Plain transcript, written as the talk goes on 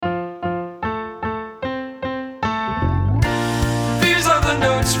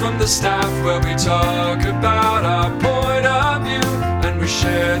the Staff, where we talk about our point of view, and we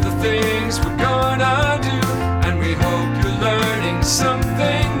share the things we're gonna do, and we hope you're learning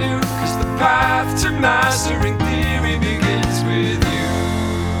something new, 'cause the path to mastering theory begins with you.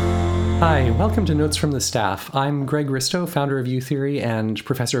 Hi, welcome to Notes from the Staff. I'm Greg Ristow, founder of U-Theory and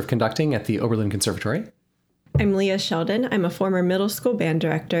professor of conducting at the Oberlin Conservatory. I'm Leah Sheldon. I'm a former middle school band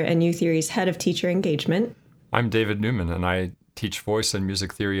director and U-Theory's head of teacher engagement. I'm David Newman, and I teach voice and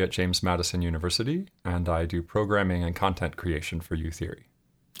music theory at James Madison University, and I do programming and content creation for U-Theory.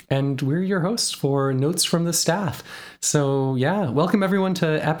 And we're your hosts for Notes from the Staff. So yeah, welcome everyone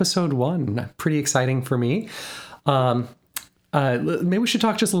to episode 1. Pretty exciting for me. Maybe we should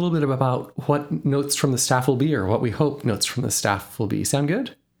talk just a little bit about what Notes from the Staff will be, or what we hope Notes from the Staff will be. Sound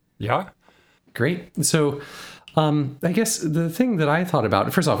good? Yeah. Great. So I guess the thing that I thought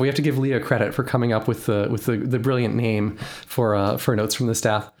about, first off, we have to give Leah credit for coming up with the brilliant name for Notes from the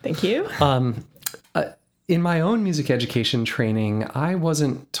Staff. Thank you. In my own music education training, I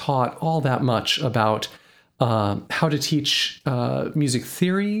wasn't taught all that much about how to teach music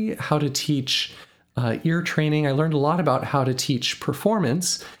theory, how to teach ear training. I learned a lot about how to teach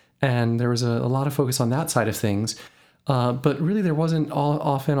performance, and there was a lot of focus on that side of things. But really, there wasn't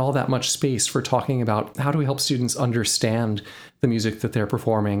often all that much space for talking about how do we help students understand the music that they're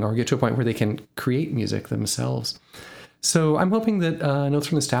performing or get to a point where they can create music themselves. So I'm hoping that Notes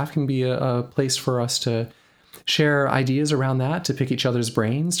from the Staff can be a place for us to share ideas around that, to pick each other's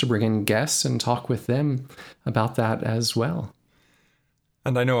brains, to bring in guests and talk with them about that as well.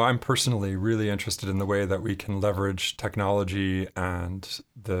 And I know I'm personally really interested in the way that we can leverage technology and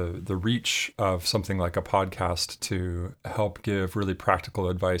the reach of something like a podcast to help give really practical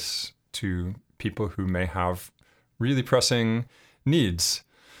advice to people who may have really pressing needs.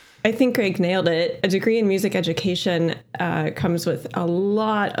 I think Greg nailed it. A degree in music education comes with a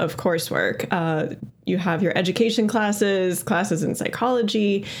lot of coursework. You have your education classes in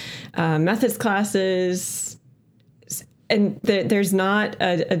psychology, methods classes, and there's not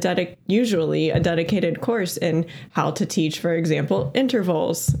usually a dedicated course in how to teach, for example,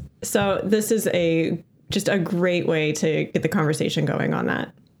 intervals. So this is just a great way to get the conversation going on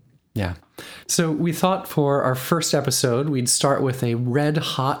that. Yeah. So we thought for our first episode, we'd start with a red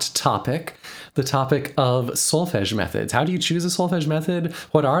hot topic, the topic of solfege methods. How do you choose a solfege method?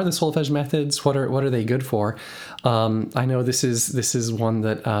 What are the solfege methods? What are they good for? I know this is one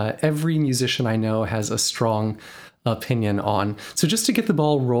that every musician I know has a strong opinion on. So just to get the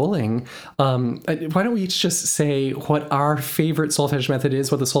ball rolling, why don't we each just say what our favorite solfege method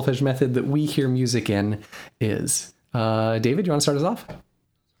is, what the solfege method that we hear music in is. David, you want to start us off?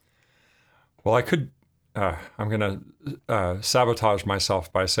 Well, I could, I'm going to sabotage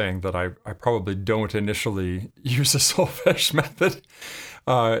myself by saying that I probably don't initially use a solfege method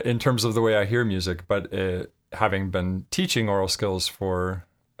in terms of the way I hear music, but having been teaching oral skills for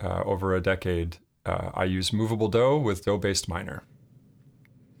over a decade, I use Moveable Do with Do-based minor.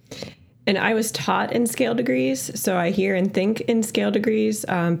 And I was taught in scale degrees, so I hear and think in scale degrees,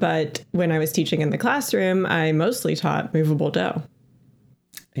 but when I was teaching in the classroom, I mostly taught Moveable Do.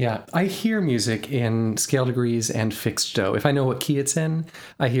 Yeah, I hear music in scale degrees and fixed do. If I know what key it's in,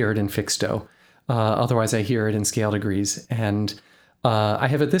 I hear it in fixed do. Otherwise, I hear it in scale degrees. And I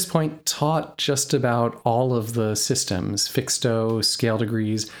have at this point taught just about all of the systems: fixed do, scale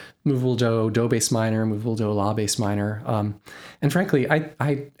degrees, Moveable Do, Do-based minor, Moveable Do, La-based minor. And frankly,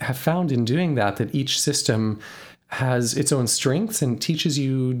 I have found in doing that each system has its own strengths and teaches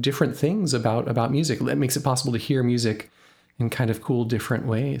you different things about music. It makes it possible to hear music in kind of cool, different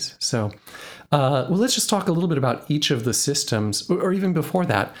ways. So, well, let's just talk a little bit about each of the systems, or even before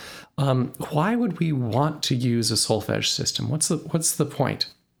that. Why would we want to use a solfege system? What's the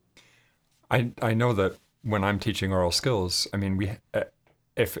point? I know that when I'm teaching oral skills, I mean,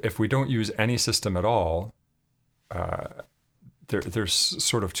 if we don't use any system at all, there's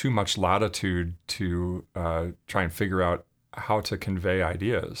sort of too much latitude to try and figure out how to convey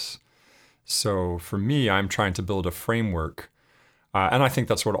ideas. So for me, I'm trying to build a framework, and I think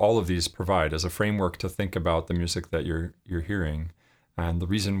that's what all of these provide, is a framework to think about the music that you're hearing. And the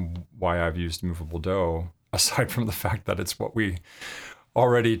reason why I've used Moveable Do, aside from the fact that it's what we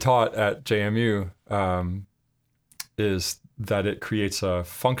already taught at JMU, is that it creates a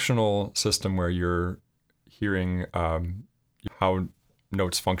functional system where you're hearing how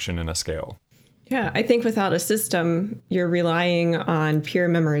notes function in a scale. Yeah, I think without a system, you're relying on pure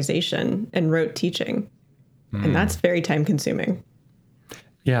memorization and rote teaching. And that's very time consuming.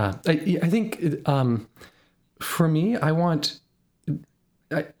 Yeah, I think for me, I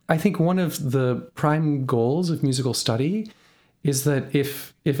think one of the prime goals of musical study is that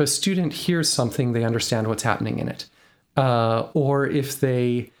if a student hears something, they understand what's happening in it. Or if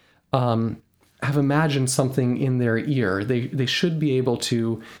they have imagined something in their ear, they should be able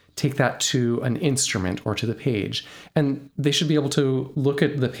to take that to an instrument or to the page. And they should be able to look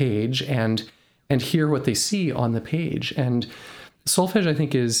at the page and hear what they see on the page. And solfege, I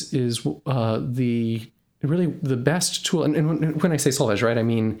think, is the really the best tool. And when I say solfege, right,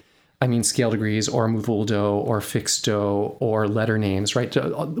 I mean scale degrees or movable do or fixed do or letter names, right?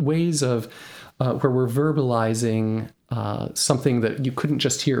 Ways of where we're verbalizing something that you couldn't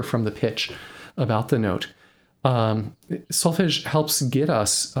just hear from the pitch about the note. Solfege helps get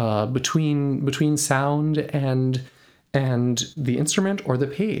us between sound and the instrument or the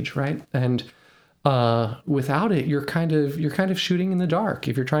page, right? And without it, you're kind of shooting in the dark.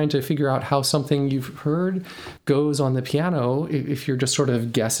 If you're trying to figure out how something you've heard goes on the piano, if you're just sort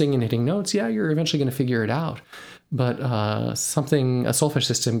of guessing and hitting notes, yeah, you're eventually going to figure it out. But a solfege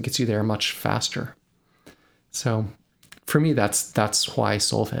system gets you there much faster. So for me, that's why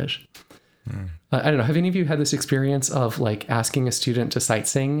solfege. I don't know. Have any of you had this experience of like asking a student to sight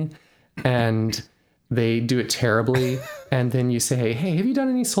sing and they do it terribly, and then you say, hey, have you done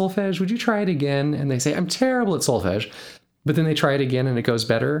any solfege? Would you try it again? And they say, I'm terrible at solfege. But then they try it again and it goes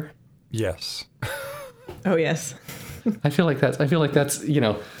better. Yes. Oh, yes. I feel like that's,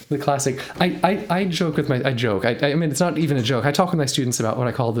 the classic. I joke with I mean, it's not even a joke. I talk with my students about what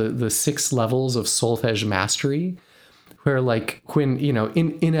I call the 6 levels of solfege mastery, where like when,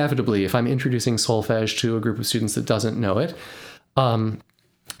 inevitably, if I'm introducing solfege to a group of students that doesn't know it,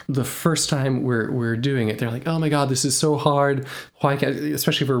 the first time we're doing it, they're like, oh my God, this is so hard. Why can't,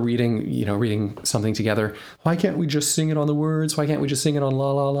 especially if we're reading something together, why can't we just sing it on the words? Why can't we just sing it on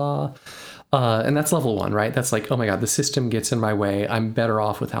la, la, la? And that's level 1, right? That's like, oh my God, the system gets in my way. I'm better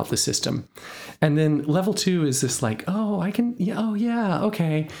off without the system. And then level 2 is this like,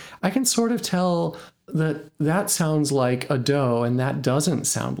 okay. I can sort of tell that sounds like a do and that doesn't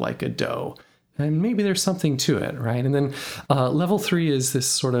sound like a do. And maybe there's something to it, right? And then level 3 is this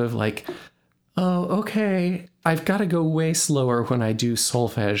sort of like, oh, okay, I've got to go way slower when I do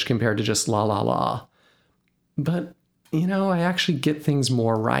solfege compared to just la, la, la. But, I actually get things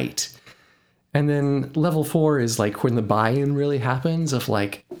more right. And then level 4 is like when the buy-in really happens of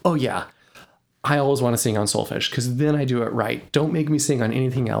like, oh yeah, I always want to sing on solfege because then I do it right. Don't make me sing on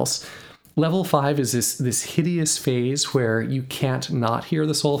anything else. Level 5 is this hideous phase where you can't not hear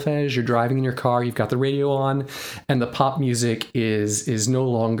the solfege. You're driving in your car, you've got the radio on, and the pop music is no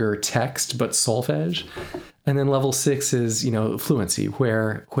longer text but solfege. And then level 6 is, fluency,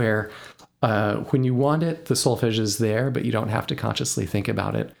 where when you want it, the solfege is there, but you don't have to consciously think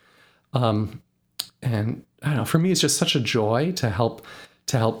about it. And I don't know, for me, it's just such a joy to help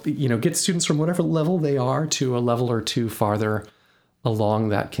get students from whatever level they are to a level or 2 farther along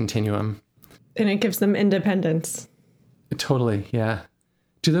that continuum. And it gives them independence. Totally, yeah.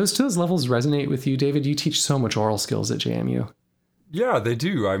 Do those levels resonate with you, David? You teach so much oral skills at JMU. Yeah, they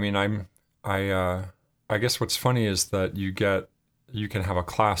do. I mean, I guess what's funny is that you can have a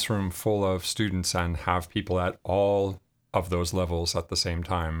classroom full of students and have people at all of those levels at the same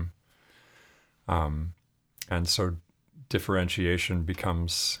time. And so differentiation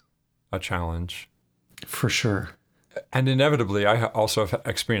becomes a challenge. For sure. And inevitably, I also have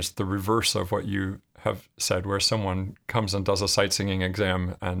experienced the reverse of what you have said, where someone comes and does a sight singing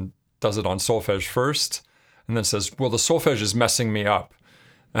exam and does it on solfege first, and then says, well, the solfege is messing me up.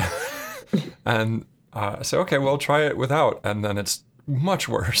 And I say, okay, well, try it without. And then it's much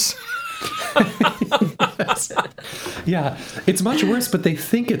worse. Yes. Yeah, it's much worse, but they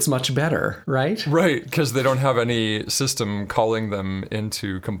think it's much better, right? Right, because they don't have any system calling them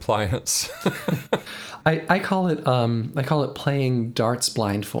into compliance. I call it playing darts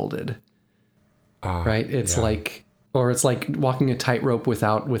blindfolded. Right? It's like walking a tightrope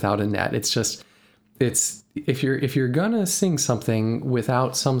without a net. It's if you're gonna sing something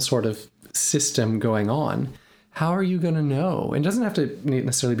without some sort of system going on, how are you going to know? And it doesn't have to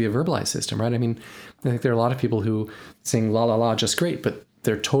necessarily be a verbalized system, right? I mean, I think there are a lot of people who sing la la la just great, but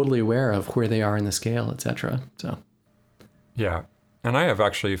they're totally aware of where they are in the scale, etc. So, yeah, and I have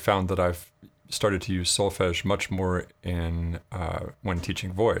actually found that I've started to use solfege much more in when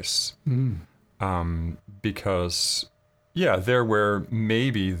teaching voice, because there where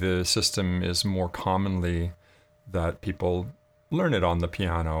maybe the system is more commonly that people learn it on the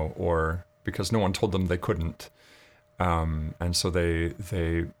piano or because no one told them they couldn't. And so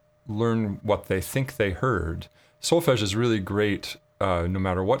they learn what they think they heard. Solfege is really great, no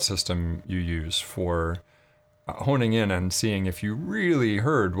matter what system you use, for honing in and seeing if you really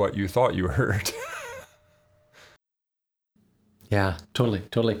heard what you thought you heard. Yeah, totally,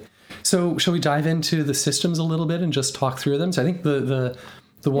 totally. So shall we dive into the systems a little bit and just talk through them? So I think the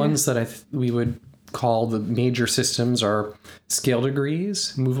ones that we would call the major systems are scale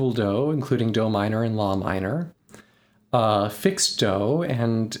degrees, movable do, including do minor and la minor, fixed do,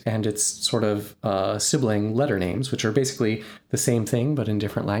 and its sort of sibling letter names, which are basically the same thing but in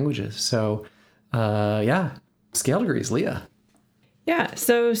different languages. So scale degrees, Leah. Yeah,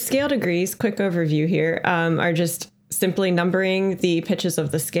 so scale degrees, quick overview here, are just simply numbering the pitches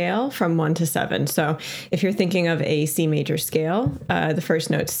of the scale from 1 to 7. So if you're thinking of a C major scale, the first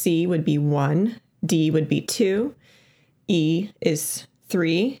note C would be 1, D would be 2, E is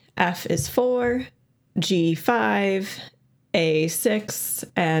 3, F is 4, G 5, A 6,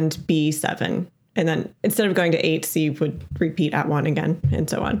 and B 7. And then instead of going to 8, C would repeat at 1 again, and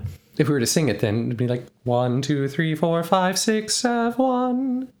so on. If we were to sing it, then it'd be like 1, 2, 3, 4, 5, 6, 7,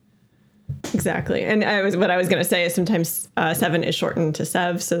 1. Exactly. And what I was going to say is sometimes 7 is shortened to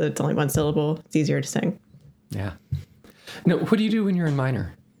sev, so that it's only one syllable. It's easier to sing. Yeah. No, what do you do when you're in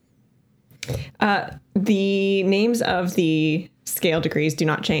minor? The names of the scale degrees do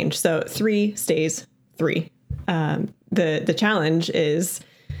not change. So 3 stays 3. The challenge is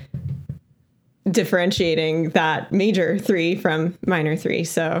differentiating that major 3 from minor 3.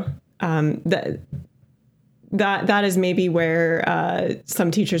 So that is maybe where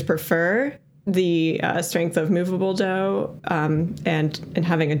some teachers prefer the strength of movable do and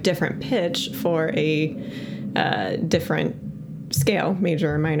having a different pitch for a different scale,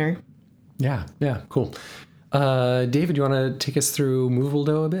 major or minor. Yeah, cool. David, you want to take us through movable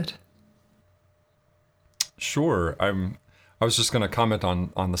do a bit? Sure. I was just going to comment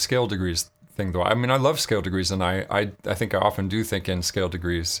on the scale degrees thing, though. I mean, I love scale degrees, and I think I often do think in scale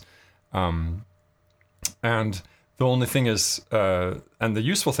degrees. And the only thing is, and the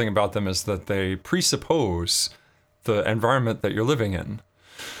useful thing about them is that they presuppose the environment that you're living in.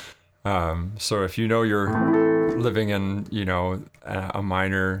 So if you know you're living in, a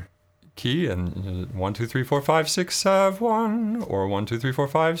minor key and 1, 2, 3, 4, 5, 6, 7, 1, or 1, 2, 3, 4,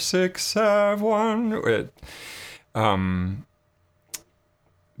 5, 6, 7, 1,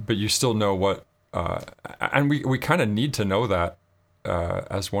 but you still know what, and we kind of need to know that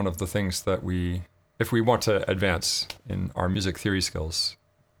as one of the things that if we want to advance in our music theory skills,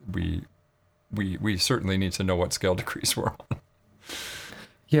 we certainly need to know what scale degrees we're on.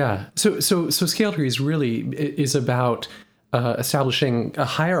 Yeah. So scale degrees really is about establishing a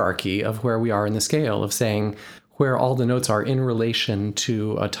hierarchy of where we are in the scale, of saying where all the notes are in relation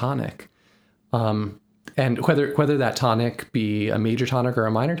to a tonic. And whether that tonic be a major tonic or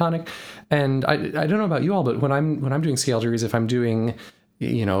a minor tonic. And I don't know about you all, but when I'm doing scale degrees, if I'm doing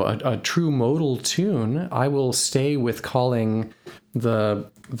a true modal tune, I will stay with calling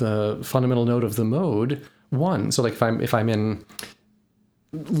the fundamental note of the mode 1. So like if I'm in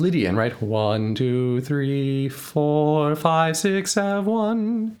Lydian, right? 1, 2, 3, 4, 5, 6, 7,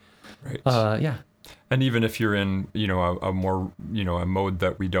 1. Right. Yeah. And even if you're in, a more, a mode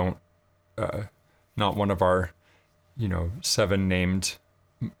that we don't, not one of our, 7 named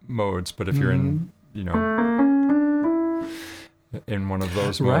modes, but if you're in, in one of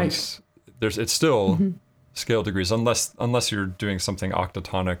those modes, it's still scale degrees, unless you're doing something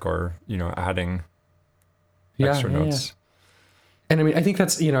octatonic or, adding extra notes. Yeah. And I mean, I think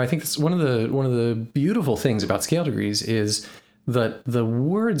that's one of the beautiful things about scale degrees is that the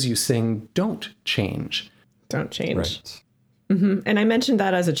words you sing don't change. Right. Mm-hmm. And I mentioned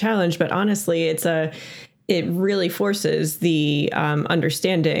that as a challenge, but honestly, it really forces the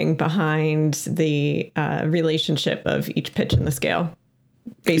understanding behind the relationship of each pitch in the scale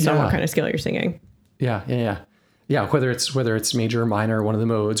based on what kind of scale you're singing. Yeah. Whether it's major or minor, one of the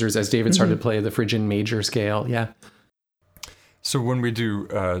modes, or as David started to play the Phrygian major scale. Yeah. So when we do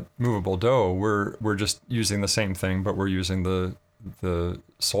Moveable Do, we're just using the same thing, but we're using the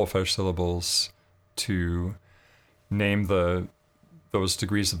solfege syllables to name those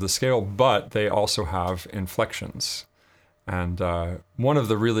degrees of the scale, but they also have inflections. And one of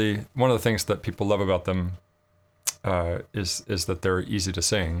the things that people love about them is that they're easy to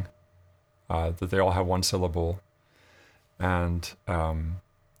sing, that they all have one syllable, and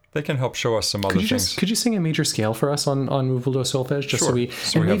they can help show us some other things. Could you sing a major scale for us on Moveable Do Solfege? Just sure.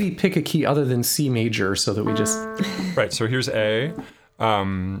 So maybe pick a key other than C major so that we just... Right, so here's A.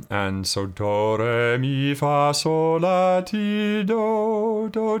 And so do, re, mi, fa, sol, la, ti, do,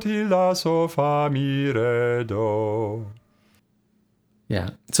 ti, la, so, fa, mi, re, do. Yeah.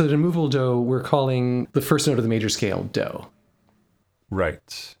 So in Moveable Do, we're calling the first note of the major scale do. Right.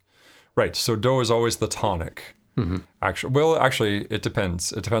 So do is always the tonic. Mm-hmm. Actually, it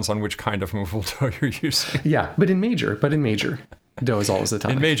depends. It depends on which kind of movable do you're using. Yeah, but in major. Do is always the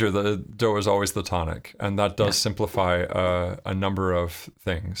tonic. In major, the do is always the tonic, and that does simplify a number of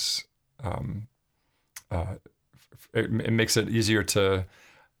things. It makes it easier to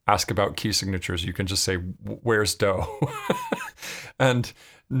ask about key signatures. You can just say, where's do? And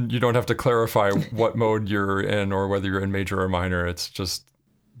you don't have to clarify what mode you're in or whether you're in major or minor. It's just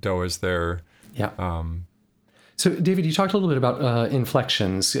do is there. Yeah. So, David, you talked a little bit about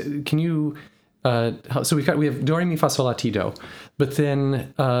inflections. Can you... so we have do, re, mi, fa, sol, la, ti, do, but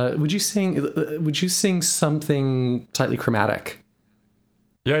then would you sing something slightly chromatic?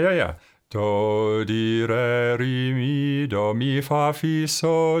 Yeah. Do, di, re, mi, do, mi, fa, fi,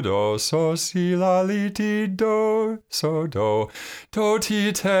 so, si, la, li, ti, do, so, do,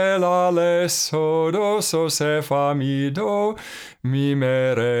 ti, te, la, le, so, se, fa, mi, do, mi, me,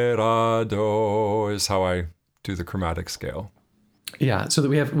 re, ra, do is how I do the chromatic scale. Yeah, so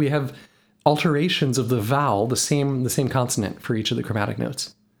that we have alterations of the vowel, the same consonant for each of the chromatic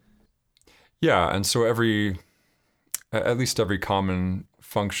notes. Yeah, and so at least every common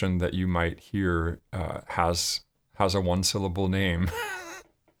function that you might hear has a one-syllable name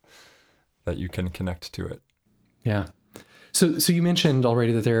that you can connect to it. Yeah. So you mentioned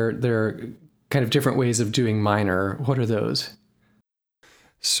already that there are kind of different ways of doing minor. What are those?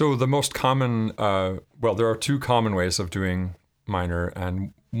 So the most common, there are two common ways of doing minor,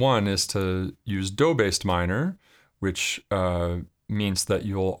 and one is to use do-based minor, which means that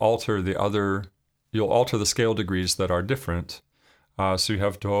you'll alter the scale degrees that are different. So you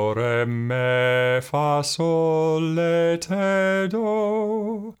have do, re, mi, fa, sol, le, te,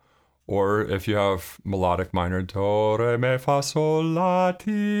 do. Or if you have melodic minor, do, re, mi, fa, sol, la,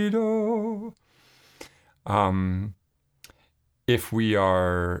 ti, do. If we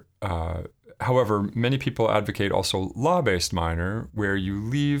are, however, many people advocate also la-based minor, where you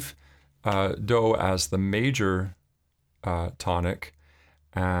leave do as the major tonic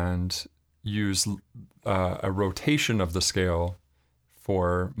and use a rotation of the scale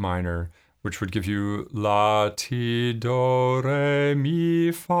for minor, which would give you la, ti, do, re,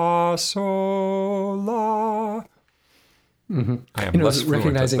 mi, fa, sol, la. Mm-hmm. I am less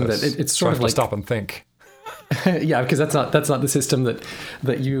recognizing that it's sort of like to stop and think. Yeah, because that's not the system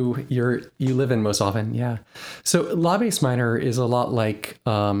that you live in most often. Yeah. So la-based minor is a lot like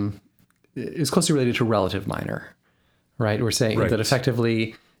is closely related to relative minor, right? We're saying that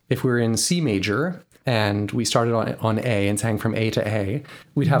effectively, if we're in C major and we started on A and sang from A to A,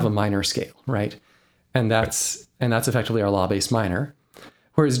 we'd have a minor scale, right? And that's effectively our la-based minor.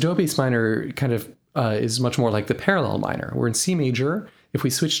 Whereas do-based minor kind of is much more like the parallel minor. We're in C major. If we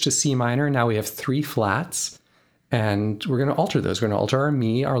switch to C minor, now we have three flats, and we're going to alter those. We're going to alter our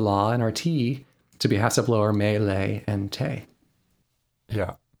mi, our la, and our ti to be half step lower, me, le, and te.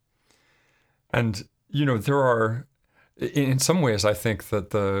 Yeah. And, there are, in some ways, I think that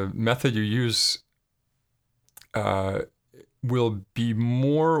the method you use will be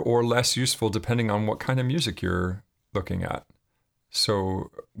more or less useful depending on what kind of music you're looking at.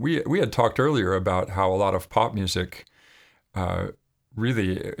 So we had talked earlier about how a lot of pop music,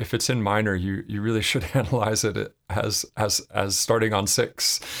 really, if it's in minor, you really should analyze it as starting on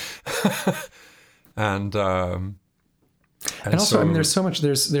 6. And also, so,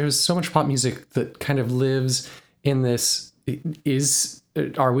 there's so much pop music that kind of lives in this.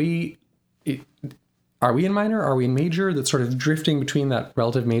 Are we in minor? Are we in major? That's sort of drifting between that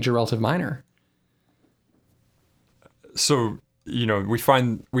relative major, relative minor. So we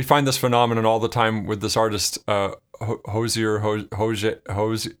find this phenomenon all the time with this artist Hozier. How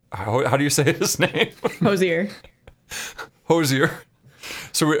do you say his name? Hozier.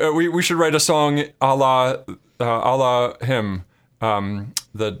 So we should write a song a la him,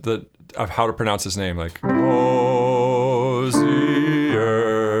 that of how to pronounce his name, like Hozier.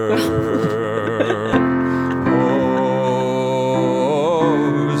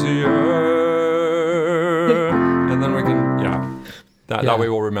 And then we can, that way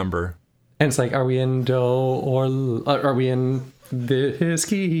we'll remember. And it's like, are we in do or are we in this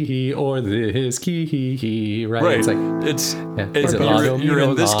key or this key? Right. It's like is it you're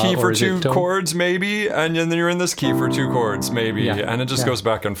in this key for 2 chords maybe, and then you're in this key for 2 chords maybe, and it just goes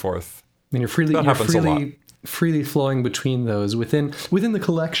back and forth. And you're freely flowing between those within the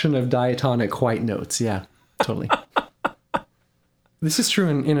collection of diatonic white notes. Yeah, totally. This is true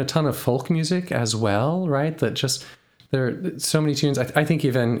in a ton of folk music as well, right? That just there are so many tunes. I think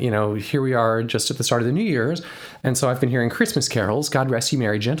even, here we are just at the start of the New Year's. And so I've been hearing Christmas carols. God Rest You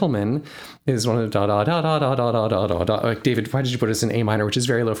Merry Gentlemen is one of the da da da da da da da da da da. Like, David, why did you put us in A minor, which is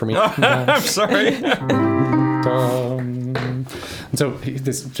very low for me? I'm sorry. And so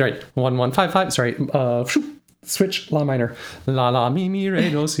this, right, 1 1 5 5. Sorry, switch, La minor. La la mi mi re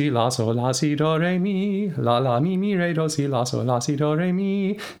do si la so la si do re mi. La la mi mi re do si la so la si do re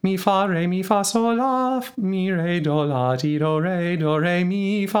mi. Mi fa so la mi re do la ti do re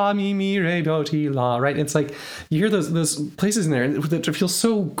mi fa mi re do ti la. Right? It's like you hear those places in there that feel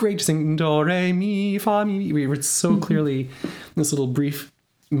so great to sing do re mi fa mi. It's so clearly this little brief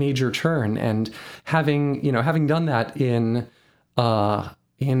major turn, and having done that in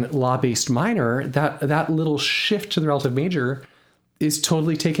La-based minor, that little shift to the relative major is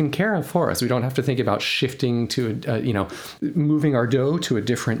totally taken care of for us. We don't have to think about shifting to moving our do to a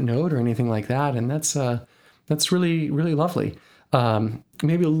different note or anything like that, and that's really, really lovely.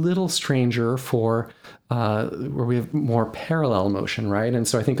 Maybe a little stranger for where we have more parallel motion, right? And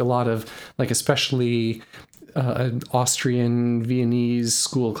so I think a lot of, like, especially Austrian, Viennese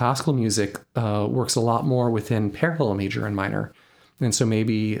school classical music works a lot more within parallel major and minor. And so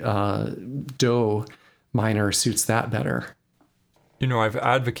maybe do minor suits that better. I've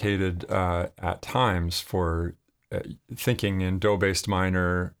advocated at times for thinking in do-based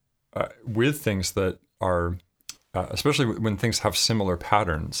minor with things that are, especially when things have similar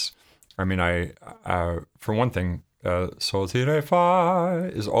patterns. I mean, for one thing, sol, ti, re, fa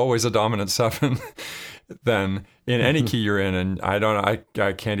is always a dominant 7. Then in any key you're in, and I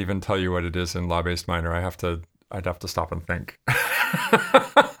can't even tell you what it is in La-based minor. I'd have to stop and think.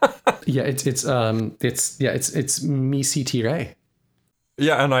 Yeah, it's mi si ti re.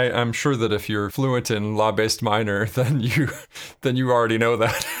 Yeah, and I'm sure that if you're fluent in La-based minor, then you already know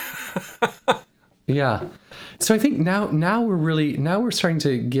that. Yeah. So I think now we're starting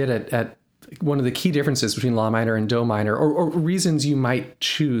to get at one of the key differences between La minor and Do minor, or reasons you might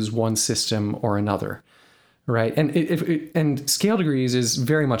choose one system or another, right? And and scale degrees is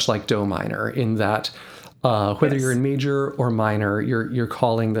very much like Do minor in that whether you're in major or minor, you're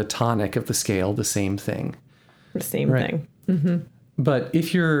calling the tonic of the scale the same thing. The same thing. Mm-hmm. But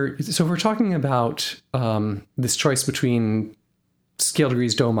if we're talking about this choice between scale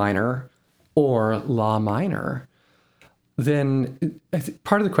degrees Do minor or La minor, then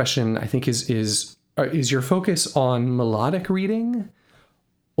part of the question, I think, is your focus on melodic reading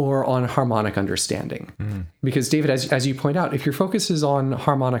or on harmonic understanding? Mm. Because David, as you point out, if your focus is on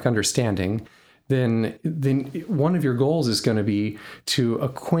harmonic understanding, then one of your goals is going to be to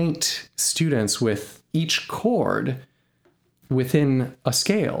acquaint students with each chord within a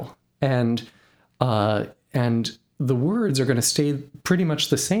scale, and the words are going to stay pretty much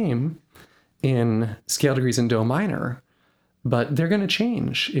the same in scale degrees in Do minor, but they're going to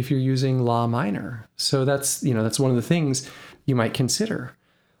change if you're using La minor. So that's one of the things you might consider.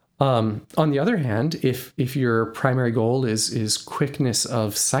 On the other hand, if your primary goal is quickness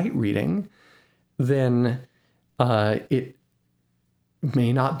of sight reading, then it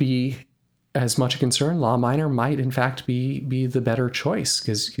may not be as much a concern. La minor might, in fact, be the better choice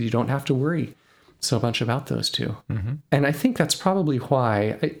because you don't have to worry so much about those two. Mm-hmm. And I think that's probably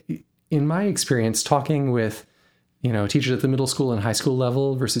why, in my experience, talking with teachers at the middle school and high school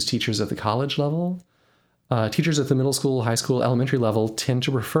level versus teachers at the college level, teachers at the middle school, high school, elementary level tend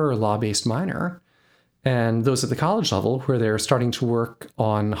to prefer La-based minor, and those at the college level, where they're starting to work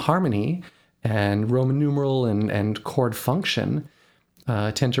on harmony and Roman numeral and chord function,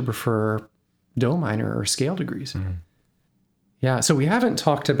 tend to prefer Do minor or scale degrees. Mm. Yeah, so we haven't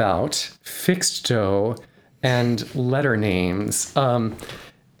talked about fixed Do and letter names.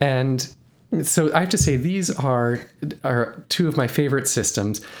 And so I have to say these are two of my favorite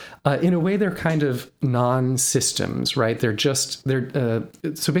systems. In a way, they're kind of non-systems, right? So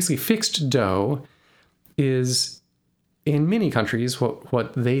basically fixed Do is, in many countries,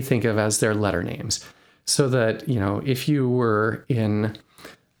 what they think of as their letter names. So that, if you were in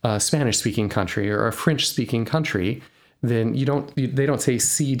a Spanish-speaking country or a French-speaking country, then they don't say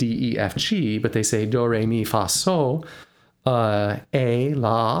C, D, E, F, G, but they say Do, Re, Mi, Fa, So, A,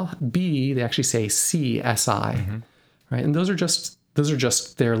 La, B. They actually say C, S, I, mm-hmm. right? And those are just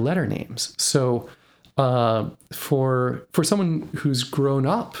their letter names. So for someone who's grown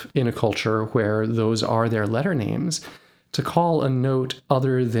up in a culture where those are their letter names, to call a note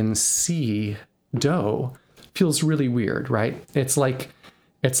other than C, Do, feels really weird, right? It's like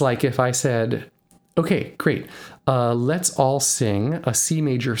if I said, okay, great, let's all sing a C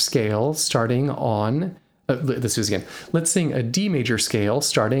major scale starting on, let's do this again. Let's sing a D major scale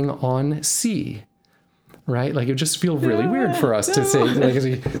starting on C, right? Like, it would just feel really weird for us to say, like, as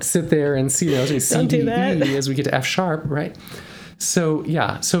we sit there and see those, C, D, E, as we get to F sharp, right? So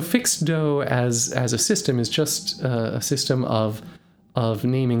fixed Do as a system is just a system of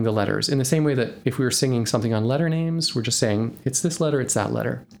naming the letters, in the same way that if we were singing something on letter names, we're just saying it's this letter, it's that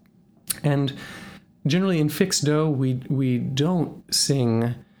letter. And generally in fixed do, we don't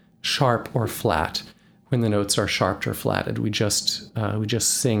sing sharp or flat when the notes are sharped or flatted. We just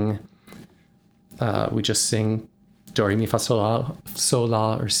sing do, re, mi, fa, sol,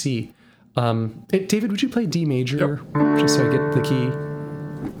 la, or si. David, would you play D major? Yep. Just so I get the key.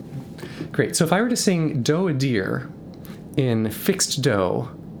 Great. So if I were to sing do a deer in fixed do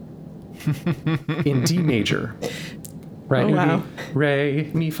in D major, right? Oh, It would wow. be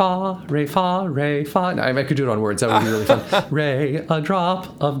re, mi, fa, re, fa, re, fa. No, I could do it on words. That would be really fun. Re, a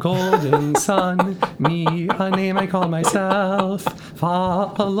drop of golden sun. Mi, a name I call myself.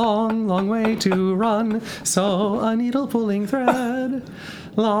 Fa, a long, long way to run. So, a needle pulling thread.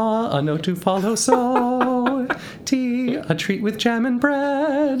 La, a note to follow. So, Ti, a treat with jam and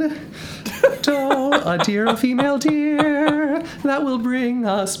bread. Do, a deer, a female deer. That will bring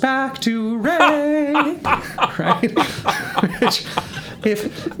us back to Ray. Right? Which,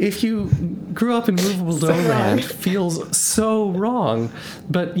 if you grew up in Moveable Do land, feels so wrong.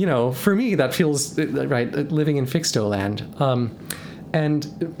 But, for me, that feels right, living in fixed do land.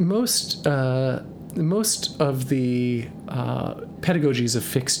 And most of the pedagogies of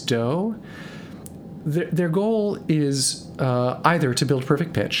fixed do, their goal is either to build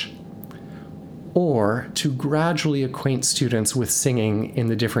perfect pitch or to gradually acquaint students with singing in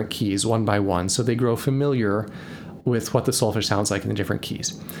the different keys one by one, so they grow familiar with what the solfege sounds like in the different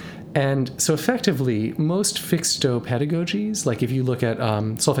keys. And so effectively, most fixed do pedagogies, like if you look at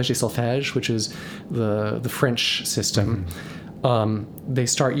Solfege Solfege, which is the French system, they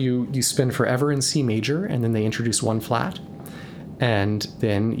start you spin forever in C major, and then they introduce one flat, and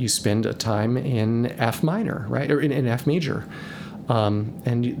then you spend a time in F minor, right, or in F major.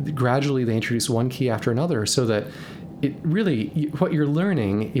 And gradually they introduce one key after another, so that it really, what you're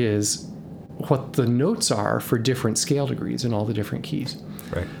learning is what the notes are for different scale degrees in all the different keys.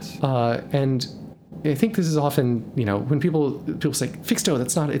 Right. And I think this is often, when people say fixed do,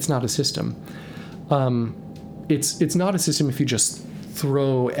 it's not a system. It's not a system if you just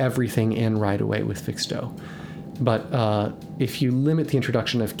throw everything in right away with fixed do. But if you limit the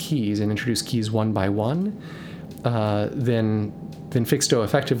introduction of keys and introduce keys one by one, then fixed do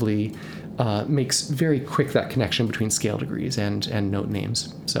effectively makes very quick that connection between scale degrees and note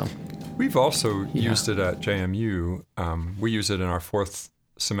names. So we've also used it at JMU. We use it in our fourth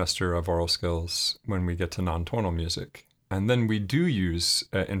semester of oral skills when we get to non-tonal music. And then we do use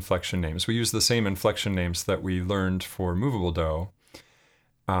inflection names. We use the same inflection names that we learned for Moveable Do.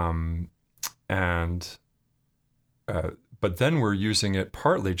 But then we're using it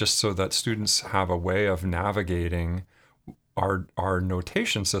partly just so that students have a way of navigating our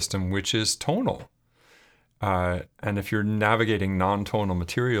notation system, which is tonal. And if you're navigating non-tonal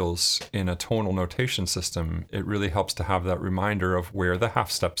materials in a tonal notation system, it really helps to have that reminder of where the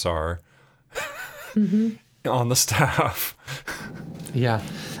half steps are on the staff. Yeah.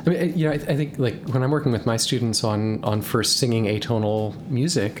 I mean, I think like when I'm working with my students on first singing atonal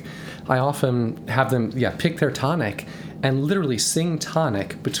music, I often have them, pick their tonic and literally sing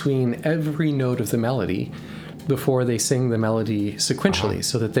tonic between every note of the melody before they sing the melody sequentially,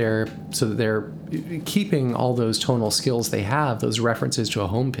 so that they're keeping all those tonal skills they have, those references to a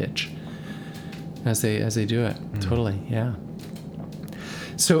home pitch as they do it. Totally, yeah.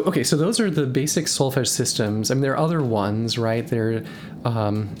 So those are the basic solfege systems. I mean, there are other ones, right? There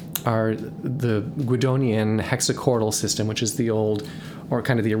are the Guidonian hexachordal system, which is the old, or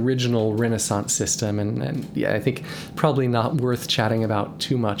kind of the original Renaissance system, and I think probably not worth chatting about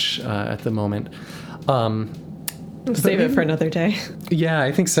too much at the moment. Save it for another day. Yeah,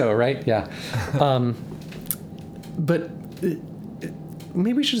 I think so, right? Yeah. But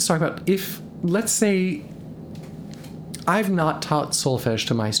maybe we should just talk about, if, let's say, I've not taught solfege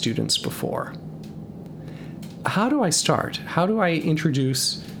to my students before. How do I start? How do I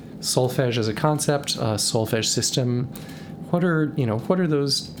introduce solfege as a concept, a solfege system? What are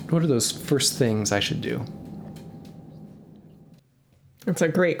those first things I should do? That's a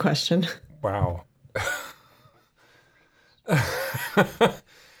great question. Wow.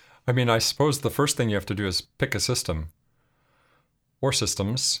 I mean, I suppose the first thing you have to do is pick a system or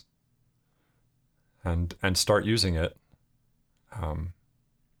systems and start using it.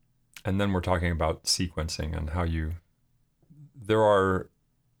 And then we're talking about sequencing and how there are,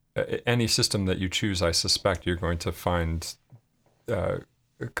 any system that you choose, I suspect you're going to find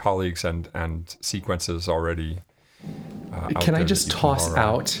colleagues and sequences already out Can I there just that you can toss borrow.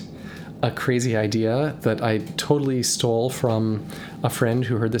 out a crazy idea that I totally stole from a friend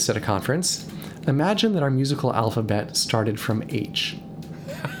who heard this at a conference? Imagine that our musical alphabet started from H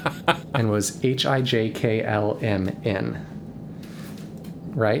and was HIJKLMN.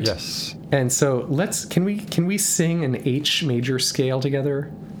 right? Yes. And so can we sing an H major scale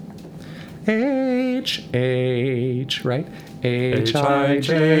together? H, right?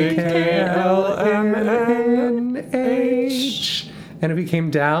 H-I-J-K-L-M-N-H. And if we came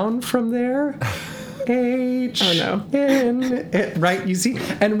down from there, H, oh no, N, right? You see,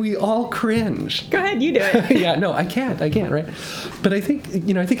 and we all cringe. Go ahead, you do it. Yeah, no, I can't, right? But I think,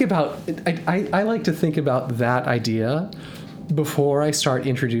 I like to think about that idea before I start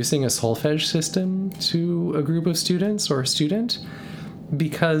introducing a solfege system to a group of students or a student,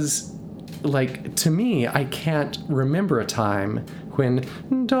 because, like, to me, I can't remember a time when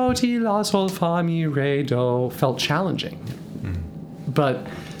do, ti, la, sol, fa, mi, re, do felt challenging. But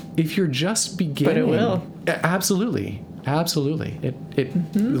if you're just beginning... But it will. Absolutely. It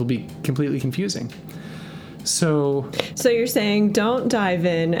will be completely confusing. So you're saying don't dive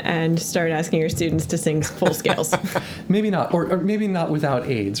in and start asking your students to sing full scales. Maybe not, or maybe not without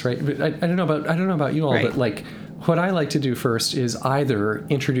aids, right? But I don't know about you all, right. But like what I like to do first is either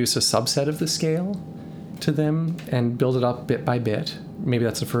introduce a subset of the scale to them and build it up bit by bit. Maybe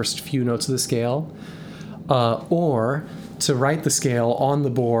that's the first few notes of the scale, or to write the scale on the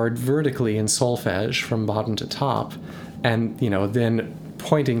board vertically in solfege from bottom to top, and then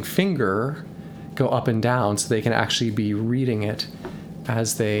pointing finger go up and down so they can actually be reading it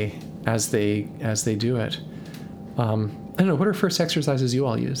as they do it. I don't know, what are first exercises you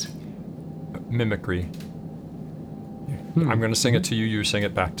all use? Mimicry. I'm going to sing it to you, you sing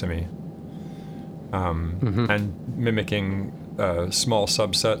it back to me. And mimicking small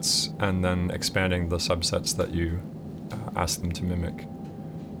subsets and then expanding the subsets that you ask them to mimic.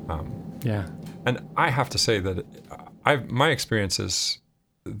 Yeah. And I have to say that my experience is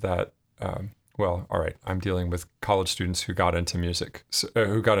that well, all right, I'm dealing with college students who got into music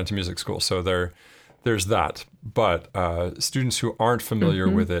school, so there's that. But students who aren't familiar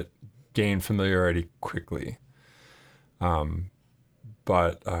with it gain familiarity quickly.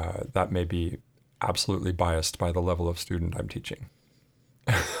 But that may be absolutely biased by the level of student I'm teaching.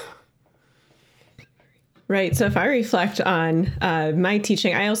 Right. So if I reflect on my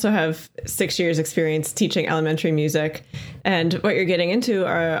teaching, I also have 6 years experience teaching elementary music. And what you're getting into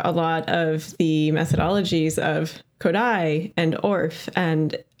are a lot of the methodologies of Kodály and Orff.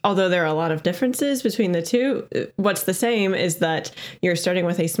 And although there are a lot of differences between the two, what's the same is that you're starting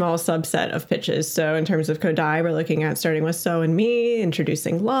with a small subset of pitches. So in terms of Kodály, we're looking at starting with so and mi,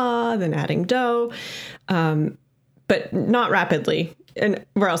 introducing la, then adding do, but not rapidly. And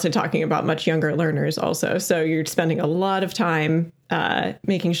we're also talking about much younger learners also. So you're spending a lot of time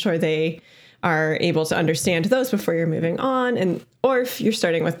making sure they are able to understand those before you're moving on. And or if you're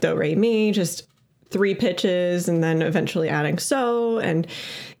starting with do, re, mi, just 3 pitches and then eventually adding so. And,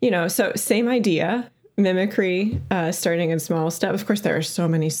 so same idea, mimicry, starting in small step. Of course, there are so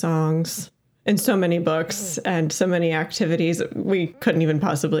many songs and so many books and so many activities. We couldn't even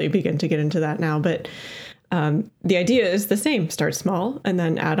possibly begin to get into that now. But the idea is the same. Start small and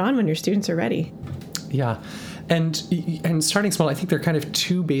then add on when your students are ready. Yeah. And starting small, I think there are kind of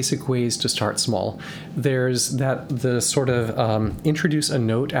 2 basic ways to start small. There's the sort of introduce a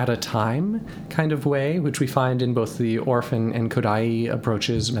note at a time kind of way, which we find in both the Orff and Kodály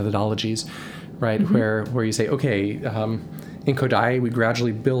approaches, methodologies, right? Where you say, okay, in Kodály, we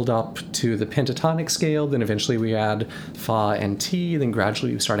gradually build up to the pentatonic scale, then eventually we add fa and ti, then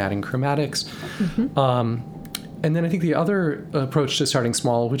gradually we start adding chromatics. And then I think the other approach to starting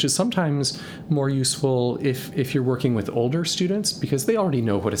small, which is sometimes more useful if you're working with older students, because they already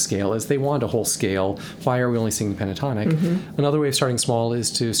know what a scale is. They want a whole scale. Why are we only singing pentatonic? Another way of starting small is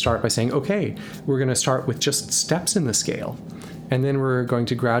to start by saying, okay, we're going to start with just steps in the scale. And then we're going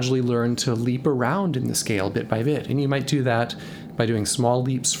to gradually learn to leap around in the scale bit by bit. And you might do that by doing small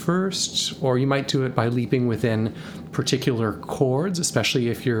leaps first, or you might do it by leaping within particular chords, especially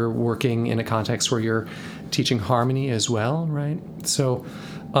if you're working in a context where you're teaching harmony as well, right? So,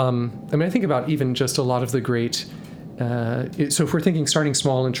 I think about even just a lot of the great, so if we're thinking starting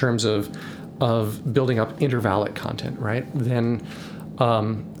small in terms of building up intervallic content, right? Then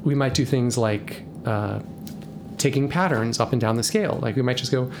we might do things like taking patterns up and down the scale. Like we might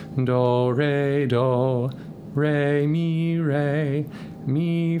just go do, re, mi,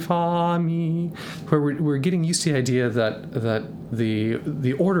 fa, mi, where we're getting used to the idea that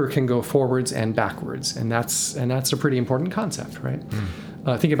the order can go forwards and backwards, and that's a pretty important concept, right?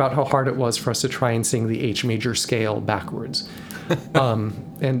 Think about how hard it was for us to try and sing the H major scale backwards. And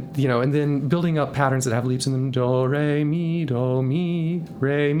then building up patterns that have leaps in them, do, re, mi,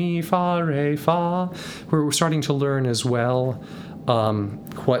 re, mi, fa, where we're starting to learn as well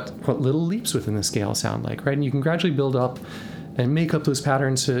what little leaps within the scale sound like, right? And you can gradually build up and make up those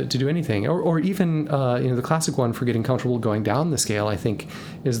patterns to do anything. Or even, the classic one for getting comfortable going down the scale, I think,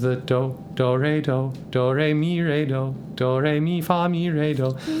 is the do, re, mi, re, do, re, mi, fa, mi, re,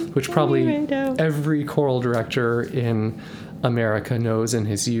 do, which probably every choral director in America knows and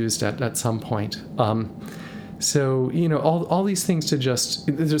has used at some point. So, all these things to just,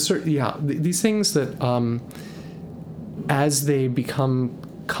 these things that, as they become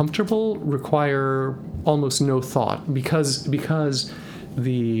comfortable, require almost no thought because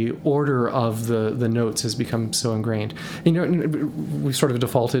the order of the notes has become so ingrained. We sort of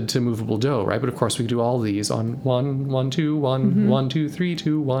defaulted to Moveable Do, right? But of course we could do all these on 1, 1, 2, 1, 1, 2, 3,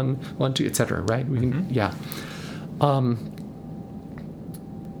 2, 1, 1, 2, etc. Right? We can,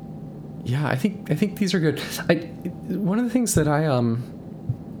 I think these are good. One of the things that I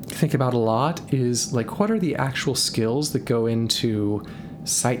think about a lot is like, what are the actual skills that go into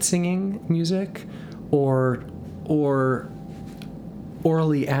sight singing music, or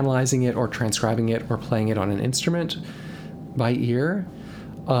orally analyzing it, or transcribing it, or playing it on an instrument by ear,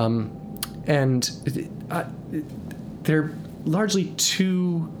 and they're largely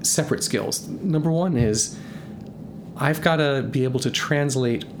two separate skills. Number one is I've got to be able to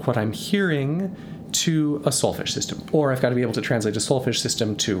translate what I'm hearing to a solfege system, or I've got to be able to translate a solfege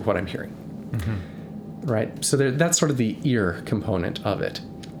system to what I'm hearing. Right? So that's sort of the ear component of it.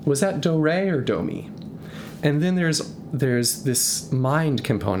 Was that do, re, or do, mi? And then there's this mind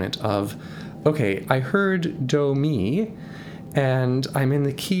component of, okay, I heard do, mi, and I'm in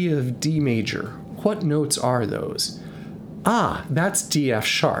the key of D major. What notes are those? That's D, F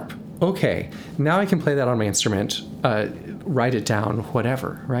sharp. Okay, now I can play that on my instrument, write it down,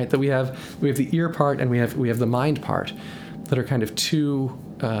 whatever, right? That we have the ear part and we have the mind part that are kind of two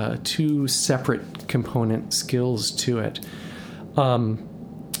separate component skills to it.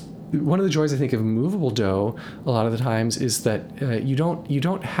 One of the joys, I think, of Moveable Do a lot of the times is that you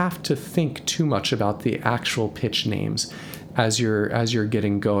don't have to think too much about the actual pitch names as you're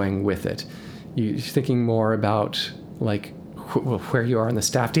getting going with it. You're thinking more about like where you are in the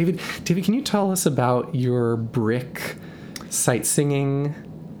staff. David, can you tell us about your brick sight singing?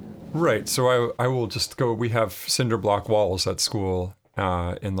 Right. So I will just go. We have cinder block walls at school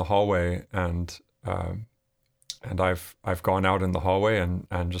in the hallway, and I've gone out in the hallway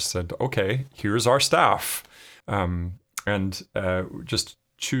and just said, okay, here's our staff, and just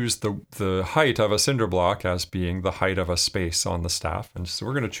choose the height of a cinder block as being the height of a space on the staff, and so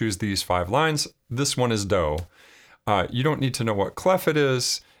we're going to choose these 5 lines. This one is do. You don't need to know what clef it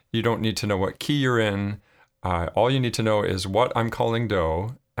is. You don't need to know what key you're in. All you need to know is what I'm calling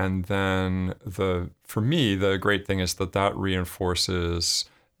do. And then for me, the great thing is that reinforces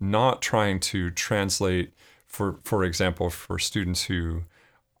not trying to translate, for example, for students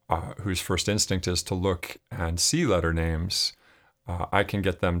whose first instinct is to look and see letter names, I can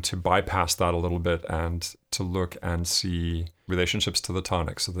get them to bypass that a little bit and to look and see relationships to the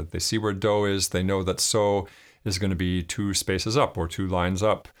tonic, so that they see where do is. They know that so is going to be 2 spaces up or 2 lines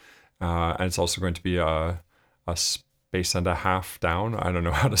up. And it's also going to be a space and a half down. I don't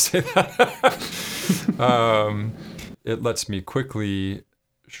know how to say that. It lets me quickly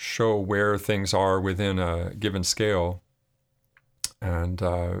show where things are within a given scale. And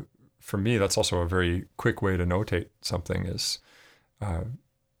for me, that's also a very quick way to notate something is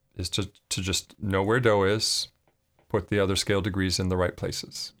to just know where do is, put the other scale degrees in the right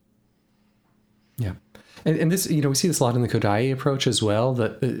places. Yeah. And this, we see this a lot in the Kodai approach as well,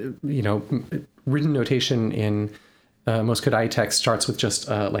 that, written notation in most Kodai texts starts with just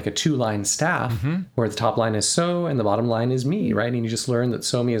like a 2-line staff, where the top line is so and the bottom line is mi, right? And you just learn that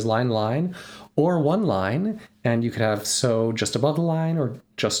so mi is line, or 1 line, and you could have so just above the line or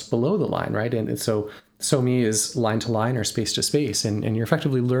just below the line, right? And so mi is line to line or space to space, and you're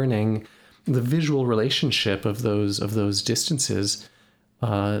effectively learning the visual relationship of those distances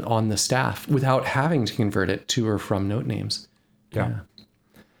on the staff without having to convert it to or from note names. Yeah.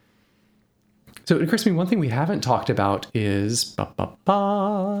 So it occurs to me, one thing we haven't talked about is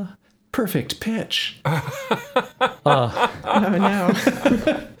perfect pitch. Oh no.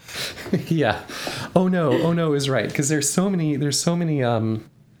 Yeah. Oh no is right, because there's so many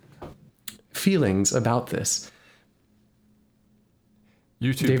feelings about this.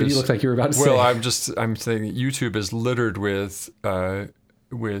 YouTube David, you look like you were about to say. Well, I'm saying YouTube is littered with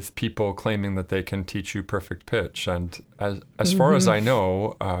people claiming that they can teach you perfect pitch, and as far as I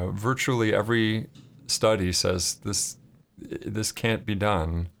know, virtually every study says this can't be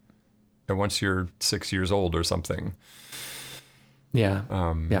done once you're 6 years old or something. Yeah.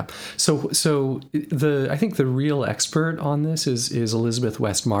 Yeah. So I think the real expert on this is Elizabeth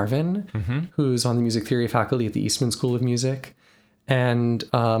West Marvin, who's on the music theory faculty at the Eastman School of Music. And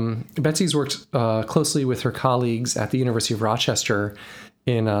Betsy's worked closely with her colleagues at the University of Rochester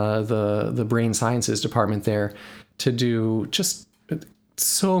in the brain sciences department there to do just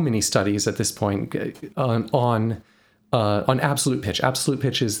so many studies at this point on absolute pitch. Absolute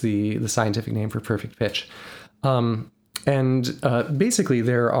pitch is the scientific name for perfect pitch. And basically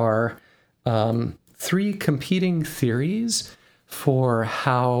there are 3 competing theories for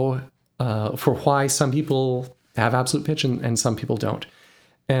why some people have absolute pitch and some people don't.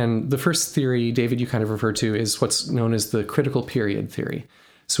 And the first theory, David, you kind of referred to, is what's known as the critical period theory.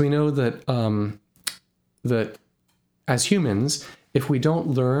 So we know that that as humans, if we don't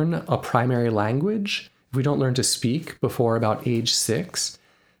learn a primary language, if we don't learn to speak before about age 6,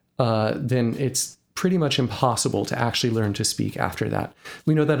 then it's pretty much impossible to actually learn to speak after that.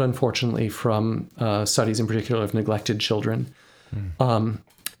 We know that, unfortunately, from studies in particular of neglected children.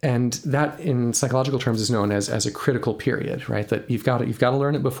 And that, in psychological terms, is known as a critical period, right? That you've got to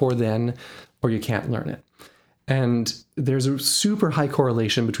learn it before then, or you can't learn it. And there's a super high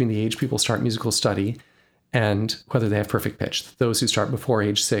correlation between the age people start musical study and whether they have perfect pitch. Those who start before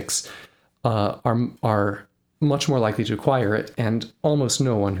age 6 are much more likely to acquire it, and almost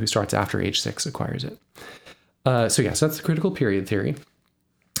no one who starts after age 6 acquires it. So that's the critical period theory.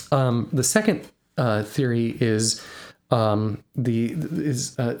 The second theory is an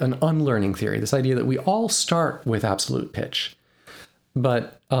unlearning theory. This idea that we all start with absolute pitch,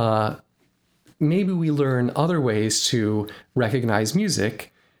 but maybe we learn other ways to recognize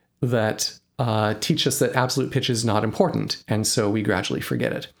music that teach us that absolute pitch is not important, and so we gradually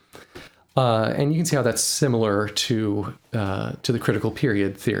forget it. And you can see how that's similar to the critical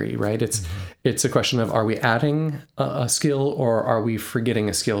period theory, right? It's a question of, are we adding a skill or are we forgetting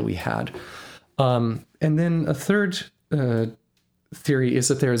a skill we had? And then a third theory is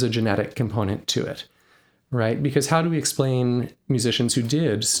that there is a genetic component to it, right? Because how do we explain musicians who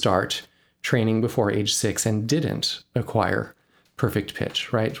did start training before age 6 and didn't acquire perfect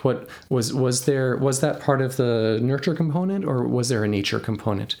pitch, right? What was that part of the nurture component, or was there a nature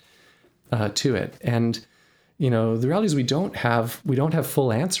component to it? And the reality is we don't have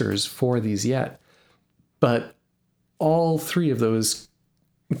full answers for these yet, but all 3 of those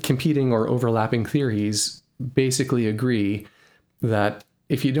competing or overlapping theories basically agree that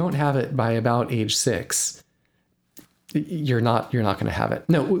if you don't have it by about age 6, you're not going to have it.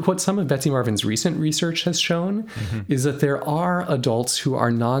 No, what some of Betsy Marvin's recent research has shown is that there are adults who are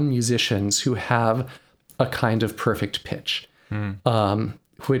non-musicians who have a kind of perfect pitch.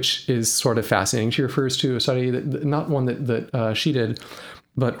 Which is sort of fascinating. She refers to a study that not one that she did,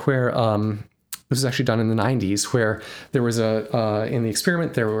 but where this was actually done in the 90s, where there was in the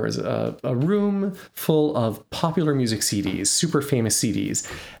experiment there was a room full of popular music CDs, super famous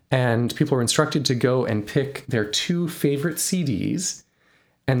CDs, and people were instructed to go and pick their 2 favorite CDs,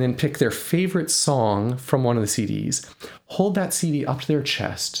 and then pick their favorite song from one of the CDs, hold that CD up to their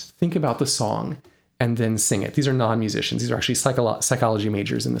chest, think about the song, and then sing it. These are non-musicians. These are actually psychology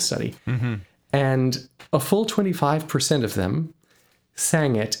majors in the study. And a full 25% of them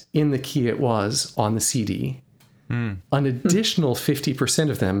sang it in the key it was on the CD. An additional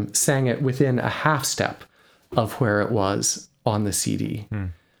 50% of them sang it within a half step of where it was on the CD.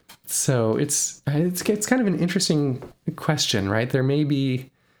 So it's kind of an interesting question, right? There may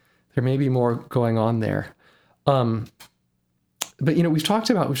be more going on there. But we've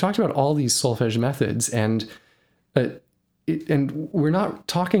talked about all these solfege methods, and we're not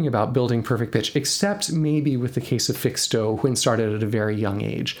talking about building perfect pitch, except maybe with the case of fixed do, when started at a very young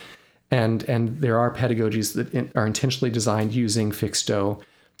age, and there are pedagogies that are intentionally designed using fixed do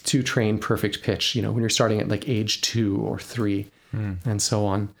to train perfect pitch. When you're starting at like age 2 or 3, and so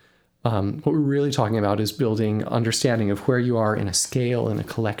on. What we're really talking about is building understanding of where you are in a scale, in a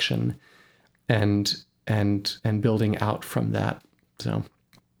collection, and building out from that. So,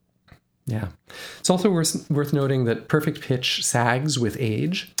 yeah. It's also worth noting that perfect pitch sags with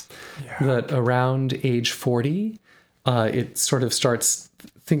age. That around age 40, it sort of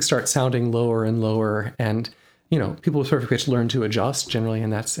things start sounding lower and lower, and people with perfect pitch learn to adjust generally,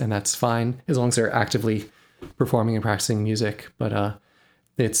 and that's fine as long as they're actively performing and practicing music. But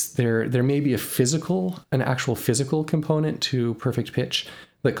there may be an actual physical component to perfect pitch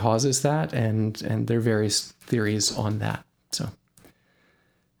that causes that, and there are various theories on that. So,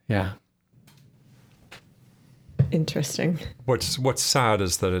 yeah. Interesting. What's sad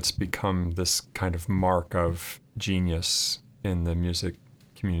is that it's become this kind of mark of genius in the music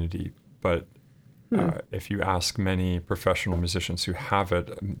community. But if you ask many professional musicians who have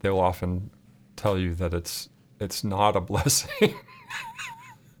it, they'll often tell you that it's not a blessing.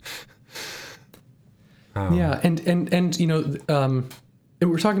 Yeah, and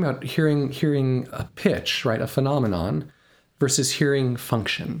we're talking about hearing a pitch, right, a phenomenon, versus hearing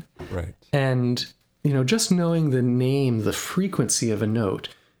function. Right. And just knowing the name, the frequency of a note,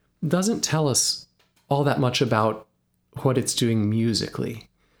 doesn't tell us all that much about what it's doing musically.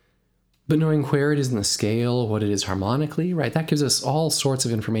 But knowing where it is in the scale, what it is harmonically, right, that gives us all sorts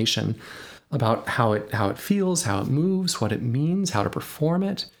of information about how it feels, how it moves, what it means, how to perform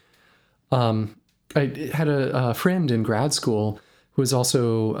it. I had a friend in grad school who was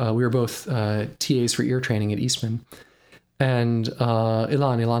also, we were both TAs for ear training at Eastman. And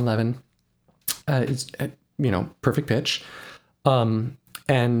Ilan Levin, is, perfect pitch. And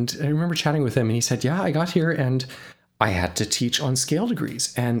I remember chatting with him, and he said, yeah, I got here and I had to teach on scale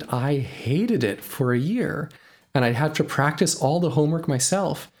degrees, and I hated it for a year. And I'd have to practice all the homework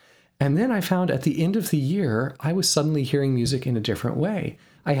myself. And then I found at the end of the year, I was suddenly hearing music in a different way.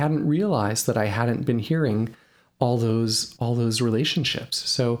 I hadn't realized that I hadn't been hearing all those relationships.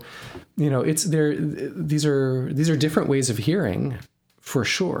 So, it's there. These are different ways of hearing, for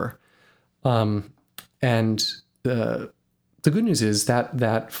sure. And the good news is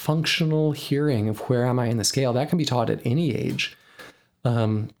that functional hearing of where am I in the scale, that can be taught at any age.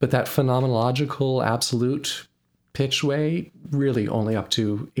 But that phenomenological absolute pitch way, really only up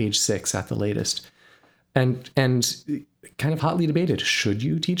to age 6 at the latest. And kind of hotly debated, should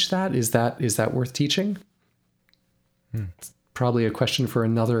you teach that? Is that worth teaching? It's probably a question for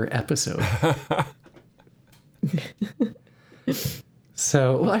another episode.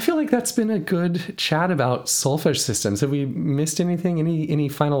 So, I feel like that's been a good chat about solfege systems. Have we missed anything? Any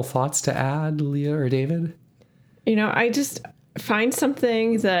final thoughts to add, Leah or David? I just find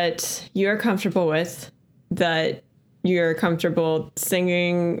something that you're comfortable with, that you're comfortable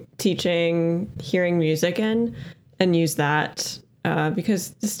singing, teaching, hearing music in, and use that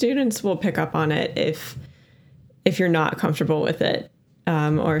because the students will pick up on it if you're not comfortable with it,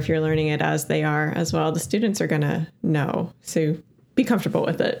 or if you're learning it as they are as well. The students are going to know. So be comfortable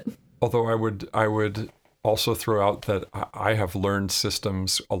with it. Although I would also throw out that I have learned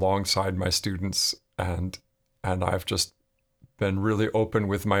systems alongside my students, and I've just been really open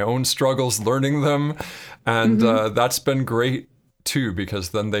with my own struggles learning them, and that's been great too, because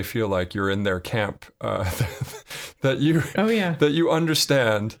then they feel like you're in their camp, that you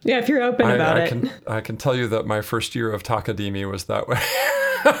understand. Yeah, if you're open about it. I can tell you that my first year of Takadimi was that way.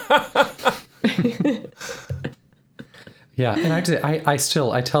 Yeah, and I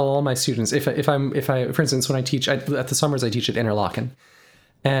tell all my students, if I for instance, when I teach at the summers, I teach at Interlaken,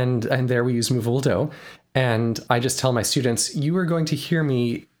 and there we use Moveable Do, and I just tell my students, you are going to hear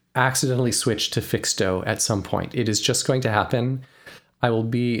me accidentally switch to fixed do at some point. It is just going to happen. I will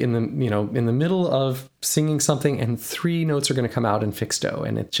be in the middle of singing something, and 3 notes are going to come out in fixed do,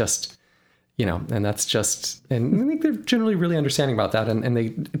 and it just, and that's just, and I think they're generally really understanding about that, and they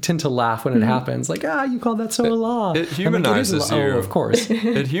tend to laugh when it happens, like, you called that so la. It humanizes you. Oh, of course.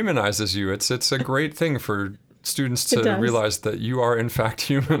 It humanizes you. It's a great thing for students to realize that you are in fact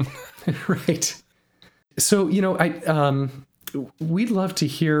human. Right. So, we'd love to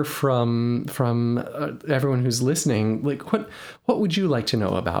hear from everyone who's listening. Like, what would you like to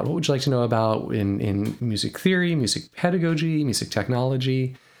know about? What would you like to know about in music theory, music pedagogy, music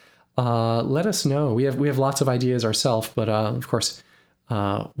technology? Let us know. We have lots of ideas ourselves, but of course,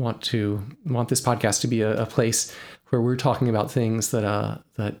 want this podcast to be a place where we're talking about things that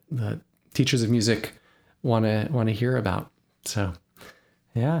teachers of music want to hear about. So,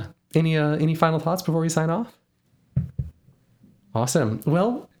 yeah. Any final thoughts before we sign off? Awesome.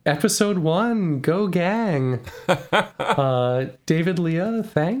 Well, episode 1, go gang. David, Leah,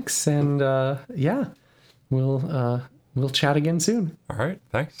 thanks. And we'll chat again soon. All right.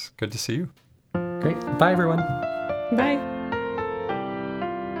 Thanks. Good to see you. Great. Bye, everyone. Bye.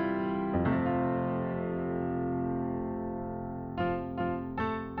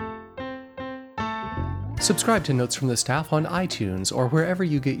 Subscribe to Notes from the Staff on iTunes or wherever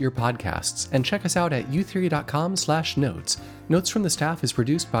you get your podcasts, and check us out at utheory.com/notes. Notes from the Staff is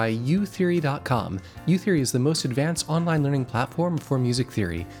produced by utheory.com. utheory is the most advanced online learning platform for music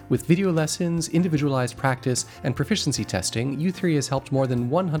theory. With video lessons, individualized practice, and proficiency testing, utheory has helped more than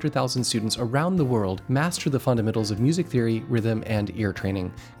 100,000 students around the world master the fundamentals of music theory, rhythm, and ear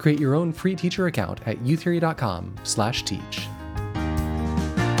training. Create your own free teacher account at utheory.com/teach.